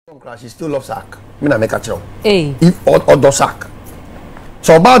crash, she still loves Sark. Me na make a chill. Hey. If or do Sark.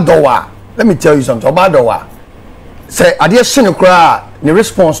 So about Dowa, let me tell you something. About Dowa. Say, I dear senior cry, the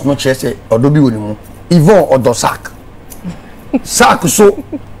response no chase or do be with him. Yvonne or do Sark. Sark so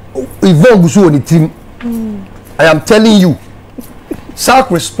Yvonne goes on the team. I am telling you.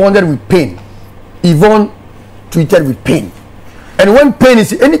 Sark responded with pain. Yvonne tweeted with pain. And when pain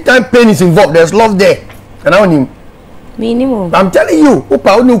is, anytime pain is involved, there's love there. And I want him. Minimum. I'm telling you,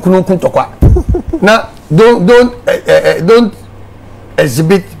 now don't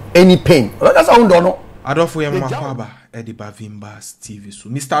exhibit any pain. That's how I don't know. Adolfo Yamakwaba Ediba Vimbas TV. So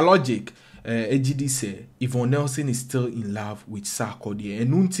Mr. Logic, AGD say Yvonne Nelson is still in love with Sarkodie.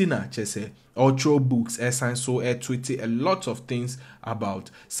 And Nuntina chese ultra books, science so tweeted a lot of things about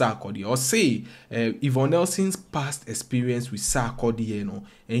Sarkodie. Or say Yvonne Nelson's past experience with Sarkodie, you know,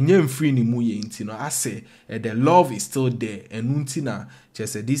 and yen free ni muye intino. I say the love is still there. And Nuntina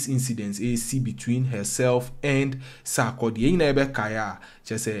chese this incident is between herself and Sarkodie. In ebe kaya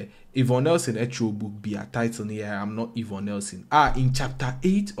chese Yvonne Nelson actual book be a title here. I am not Yvonne Nelson. In chapter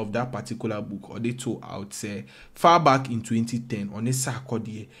 8 of that particular book, or they told out say far back in 2010 on a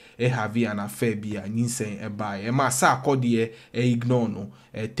Sarkodie have an affair be a ninsay a buy a Sarkodie ignore no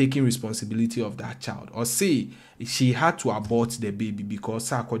taking responsibility of that child, or say she had to abort the baby because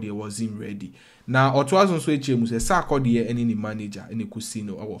Sarkodie wasn't ready. Now, or was also a Sarkodie any manager in a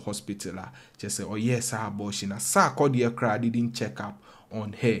casino or hospital just say, oh yes, abortion. Sarkodie cry didn't check up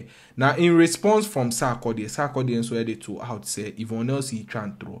on her. Now, in response from Sarkodie and so edited to out say Yvonne Nelson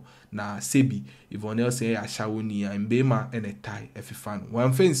trying throw na sebi Yvonne Nelson a shawuni and bema and a tie if fan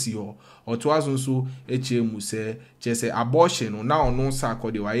one fancy or to was also HM say just say abortion or now no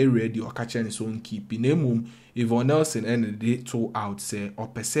Sarkodie were ready or catching his own keep in a mum Yvonne Nelson and they told out say or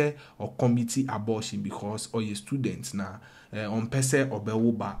per se or committee abortion because all your students now on per se or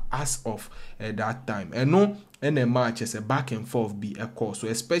bewuba as of that time and no. And a match as a back and forth be a course, so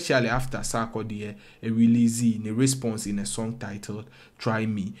especially after Sarkodie a release in a response in a song titled Try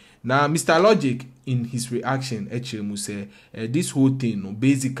Me. Now, Mr. Logic, in his reaction, HM say this whole thing,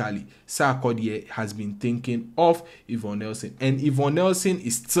 basically, Sarkodie has been thinking of Yvonne Nelson, and Yvonne Nelson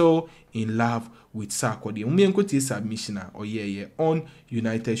is still in love with Sarkodie. Umienko submission or on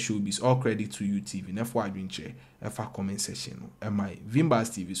United Showbiz. All credit to UTV. Never adventure. Ever comment section. Am I Vimbas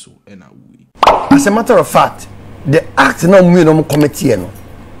TV so and we. As a matter of fact, the act no me no committee no.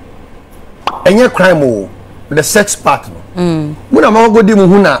 Any crime the sex part no. When I'm go di mu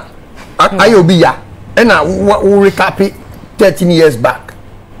hu na ayobi ya and we recap it 13 years back.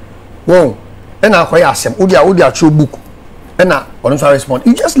 Whoa. And I quite asem. Udia show book. And I don't respond.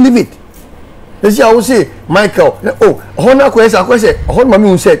 You just leave it. Let's see, I will say, Michael, Honor question, Honor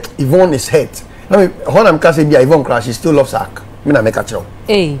Mami said Yvonne is hurt. I mean, Honor can say, Yvonne crash, she still loves Sark. Me na make a chill.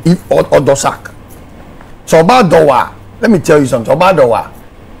 Hey. If or do Sark. So about Dowa, let me tell you something. About Dowa.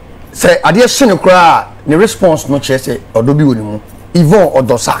 Say, I dear senior cry, the response no chase or do be with him. Yvonne or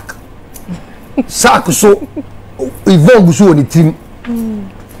do Sark. Sark so Yvonne goes on the team.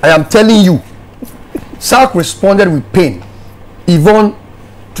 I am telling you. Sark responded with pain. Yvonne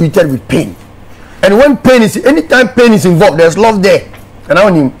tweeted with pain. And when pain is, anytime pain is involved, there's love there. And I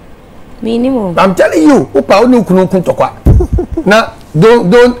want him. Minimum. I'm telling you, now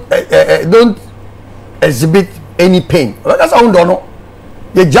don't exhibit any pain. That's how I don't know.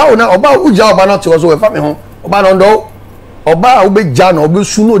 The jaw now about who jaw not to us over family home. About no about ube jan or be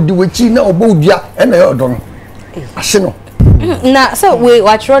suno di wechi na obo dia and I don't know. I say no. Now, so we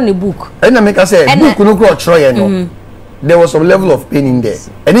watch run the book. And I make us say book no go try no. There was some level of pain in there.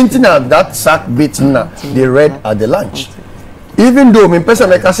 And anything that Sark bit they read at the lunch. Even though me person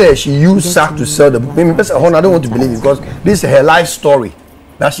like I said she used Sark to sell the book. Me person I don't want to believe it because this is her life story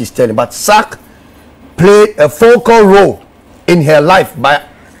that she's telling. But Sark played a focal role in her life by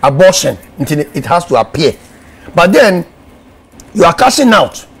abortion until it has to appear. But then you are cashing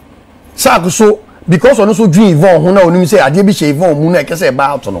out. Sark so because on also dream Yvonne who now say I did be Yvonne who na say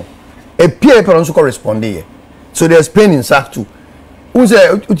about no. A peer also correspond here. So there's pain in Sark too. Who say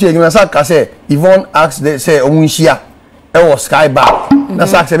Sark say Yvonne asked they say Omunshia it was sky back. Na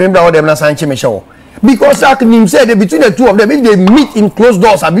Sark say remember all them na Sanche me show. Because Sark himself between the two of them if they meet in closed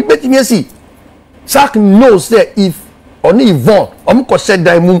doors I be betting you see. Sark knows that if only Yvonne ko said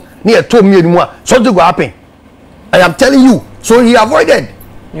that mum near told me anymore something will happen. I am telling you. So he avoided.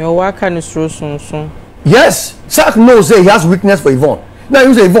 Your work can is so. Yes, Sark knows that he has weakness for Yvonne. Now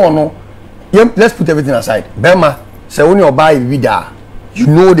you say Yvonne no. Let's put everything aside. Bema, say when you buy vida, you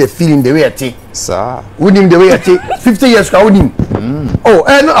know the feeling the way I take. Sir. With him the way I take. 50 years ago with him. Oh,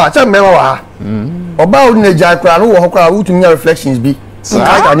 no, I tell me, Oba wouldn't a jack crowd who to me reflections be.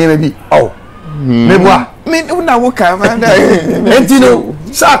 I maybe oh maybe me una woka man and you know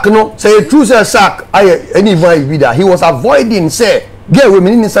sack no say true say sack any boy be that he was avoiding say girl we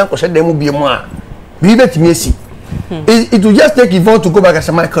mean inside ko shede dem bi mu a bi betimi esi it will just take Yvonne to go back and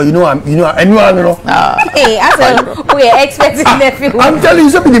say Michael anyone no hey I said we are expecting nephew. I'm telling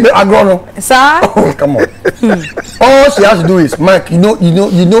you something the agrono Sir, oh come on all she has to do is Mike you know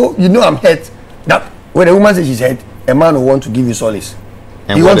I'm hurt that when a woman says she's hurt a man will want to give you solace.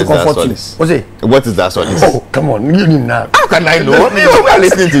 And he what wants to is that comfort you. solace? What's it? What is that solace? Oh, come on. You need now. How can I know? You are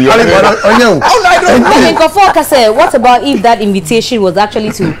listening to you. What about if that invitation was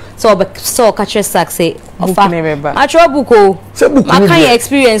actually to so catch sack say actual book I can't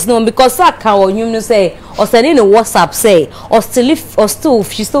experience no because sack can you say or sending a WhatsApp say or still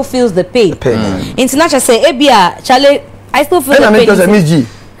she still feels the pain. International say Ebia Charlie I still feel the pain. Because Miss G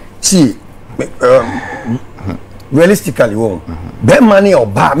see realistically be money or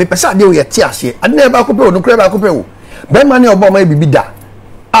ba me pesa de we tie ase ade na ba ko pe o no kra ba ko pe o be money or ba ma bibi da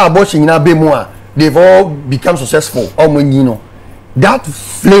abortion na be mu a they've all become successful omonyi no that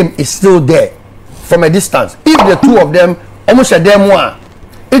flame is still there from a distance if the two of them almost share them one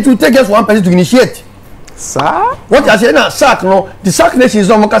it will take just one person to initiate sir what I say na sack no the sack nation is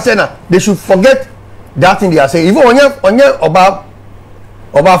no more say na they should forget that thing they are saying even onye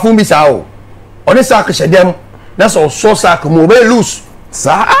oba fun bi sa o oni sack share them. That's all so sack mo be loose.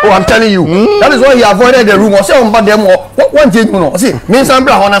 Sir, oh I'm telling you. That is why he avoided the room. I say on bad them what one thing no. See, me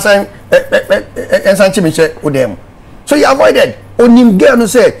sambla hona say ensanchi me che o them. So he avoided. Onim girl no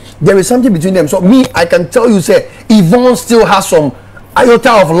say there is something between them. So me I can tell you say Yvonne still has some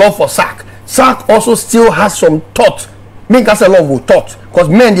iota of love for Sack. Sack also still has some thought. Me can say love with thought because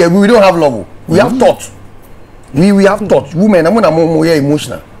men there we don't have love. We have thought. We have thought. Women I'm more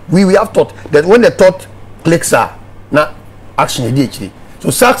emotional. We have thought that when the thought clicks are na action ADHD.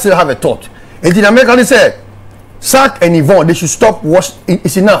 So Sack still have a thought. And in America they say Sack and Yvonne they should stop wash.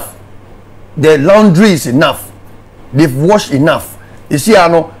 It's enough. The laundry is enough. They've washed enough. You see, I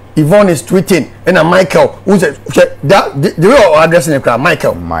know Yvonne is tweeting and Michael who's that the way of addressing the crowd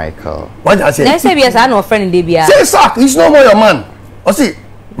Michael. What did I say? Let's say yes I know a friend in Debia. Say Sack, he's no more your man. Or see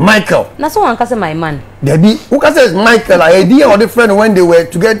Michael. That's one can say my man. Debbie who can say Michael I idea or the friend when they were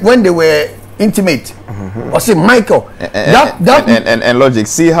together when they were intimate. Or say Michael. And logic.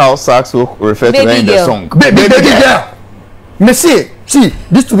 See how Sax will refer to her in the song. Baby girl. Me see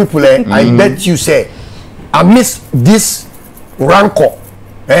these two people. I bet you say I miss this rancor.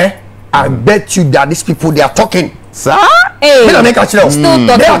 I bet you that these people they are talking. Sir? Hey. Still talking.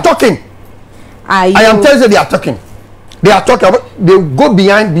 They are talking. I am telling you they are talking. They are talking. They go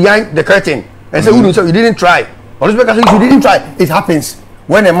behind the curtain and say, "You didn't try." Or this person, you didn't try. It happens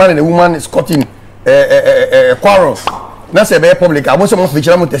when a man and a woman is caught in quarrel. That's a very public. I want someone to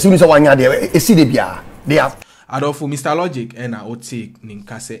feature them to see someone there. See they have. Adolfo, Mr. Logic and I would take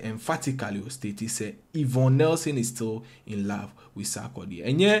Ninkase emphatically state say Yvonne Nelson is still in love with Sarkodie.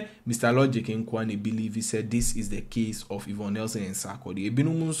 And yeah, Mr. Logic and Kwani believe he said this is the case of Yvonne Nelson and Sarkodie.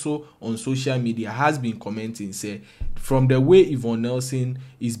 Ebinumunso on social media has been commenting say from the way Yvonne Nelson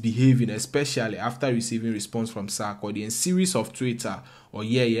is behaving, especially after receiving response from Sarkodie and series of Twitter or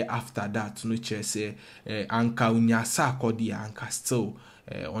after that, no chair say Anka unya Sarkodie Anka still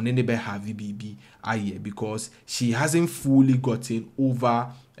on any have BB because she hasn't fully gotten over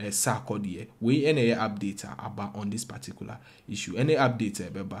Sarkodie. We any update about on this particular issue. Any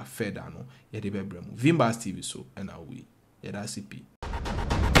update about further no Vimbas TV so and we that's CP.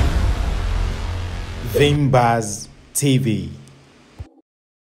 Vimbas TV.